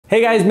Hey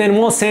guys,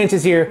 Manuel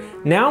Sanchez here.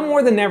 Now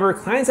more than ever,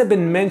 clients have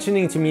been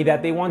mentioning to me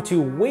that they want to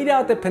wait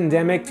out the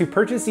pandemic to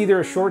purchase either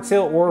a short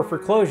sale or a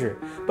foreclosure.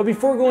 But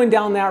before going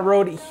down that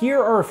road,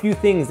 here are a few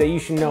things that you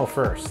should know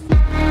first.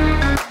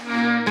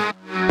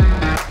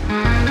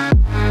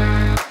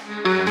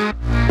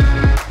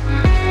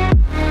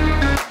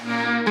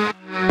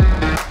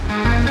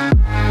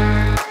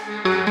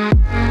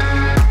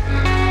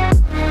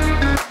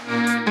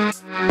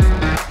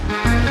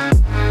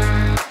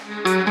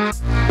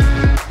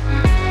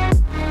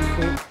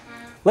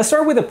 Let's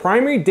start with the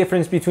primary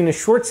difference between a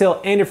short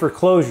sale and a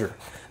foreclosure.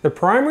 The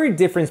primary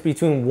difference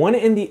between one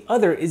and the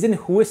other is in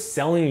who is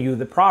selling you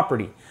the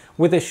property.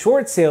 With a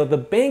short sale, the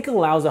bank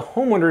allows a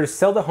homeowner to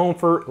sell the home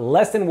for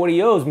less than what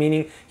he owes,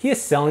 meaning he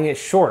is selling it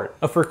short.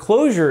 A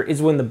foreclosure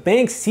is when the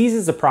bank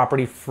seizes the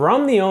property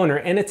from the owner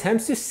and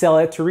attempts to sell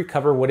it to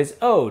recover what is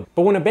owed.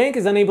 But when a bank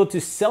is unable to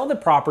sell the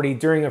property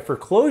during a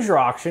foreclosure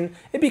auction,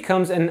 it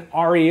becomes an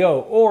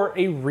REO, or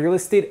a real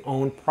estate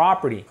owned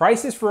property.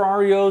 Prices for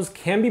REOs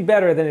can be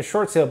better than a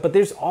short sale, but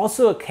there's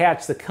also a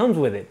catch that comes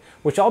with it,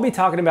 which I'll be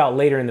talking about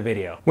later in the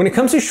video. When it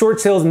comes to short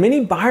sales,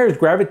 many buyers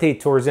gravitate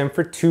towards them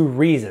for two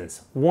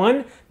reasons. One,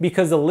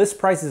 because the list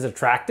price is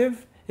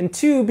attractive, and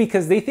two,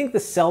 because they think the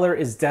seller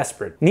is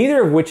desperate.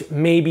 Neither of which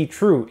may be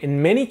true.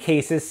 In many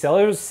cases,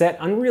 sellers set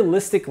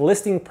unrealistic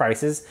listing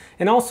prices,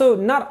 and also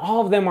not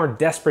all of them are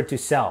desperate to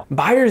sell.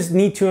 Buyers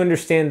need to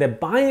understand that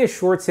buying a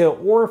short sale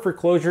or a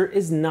foreclosure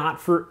is not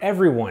for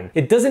everyone.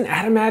 It doesn't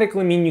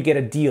automatically mean you get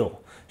a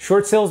deal.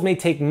 Short sales may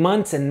take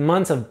months and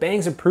months of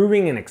banks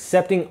approving and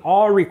accepting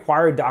all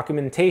required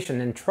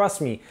documentation, and trust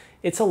me,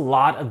 it's a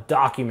lot of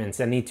documents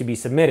that need to be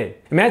submitted.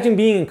 Imagine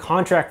being in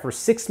contract for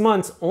 6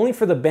 months only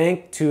for the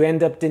bank to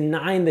end up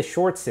denying the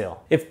short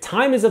sale. If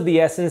time is of the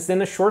essence,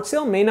 then a short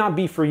sale may not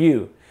be for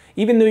you.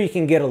 Even though you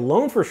can get a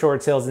loan for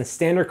short sales and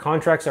standard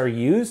contracts are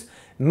used,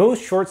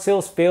 most short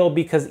sales fail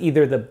because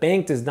either the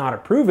bank does not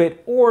approve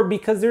it or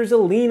because there's a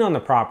lien on the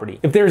property.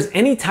 If there's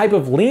any type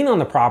of lien on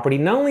the property,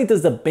 not only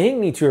does the bank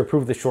need to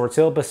approve the short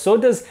sale, but so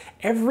does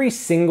every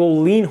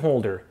single lien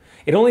holder.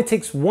 It only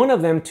takes one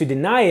of them to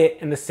deny it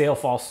and the sale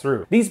falls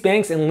through. These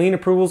banks and lien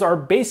approvals are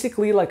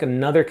basically like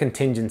another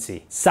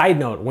contingency. Side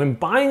note, when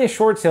buying a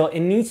short sale, it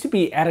needs to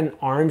be at an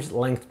arm's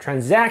length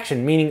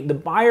transaction, meaning the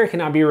buyer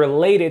cannot be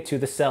related to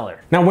the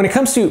seller. Now, when it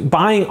comes to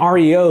buying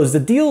REOs,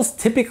 the deals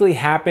typically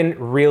happen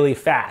really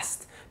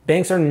fast.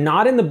 Banks are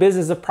not in the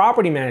business of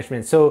property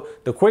management, so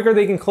the quicker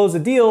they can close a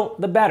deal,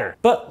 the better.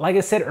 But like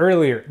I said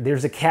earlier,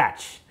 there's a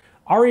catch.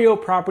 REO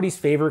properties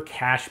favor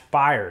cash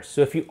buyers.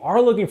 So if you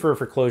are looking for a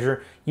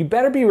foreclosure, you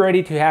better be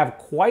ready to have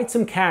quite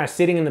some cash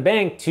sitting in the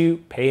bank to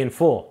pay in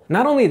full.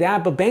 Not only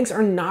that, but banks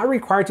are not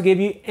required to give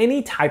you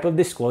any type of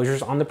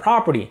disclosures on the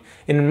property.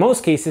 And in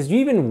most cases, you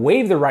even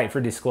waive the right for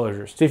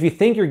disclosures. So if you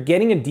think you're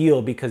getting a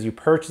deal because you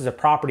purchased a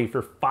property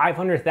for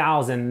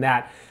 $500,000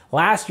 that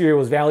last year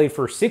was valued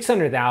for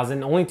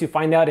 $600,000 only to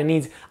find out it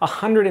needs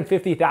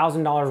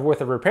 $150,000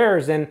 worth of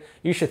repairs, then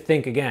you should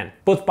think again.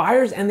 Both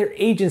buyers and their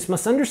agents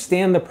must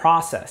understand the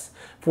process.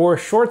 For a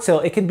short sale,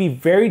 it can be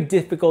very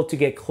difficult to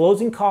get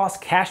closing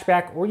costs,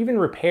 cashback, or even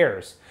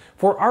repairs.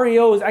 For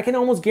REOs, I can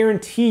almost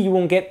guarantee you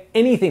won't get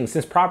anything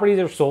since properties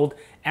are sold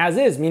as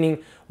is,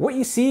 meaning what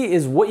you see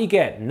is what you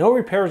get. No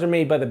repairs are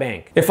made by the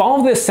bank. If all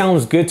of this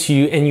sounds good to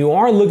you and you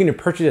are looking to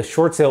purchase a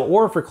short sale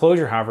or a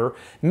foreclosure, however,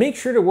 make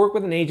sure to work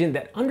with an agent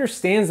that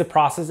understands the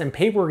process and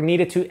paperwork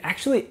needed to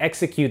actually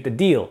execute the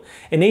deal.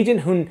 An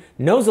agent who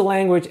knows the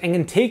language and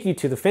can take you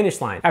to the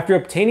finish line. After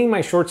obtaining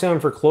my short sale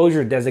and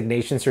foreclosure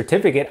designation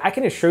certificate, I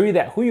can assure you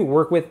that who you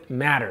work with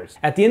matters.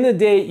 At the end of the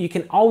day, you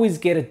can always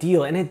get a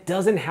deal, and it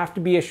doesn't have to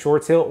be a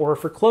short sale or a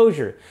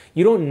foreclosure.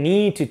 You don't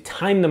need to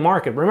time the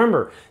market.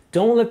 Remember,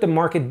 don't let the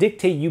market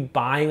dictate you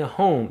buying a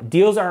home.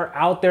 Deals are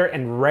out there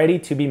and ready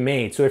to be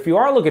made. So if you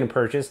are looking to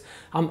purchase,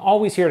 I'm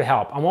always here to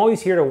help. I'm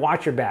always here to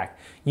watch your back.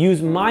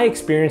 Use my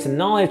experience and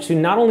knowledge to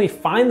not only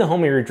find the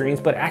home of your dreams,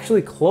 but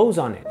actually close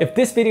on it. If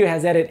this video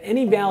has added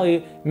any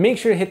value, make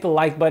sure to hit the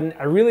like button.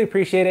 I really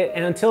appreciate it.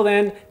 And until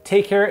then,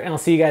 take care, and I'll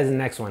see you guys in the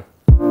next one.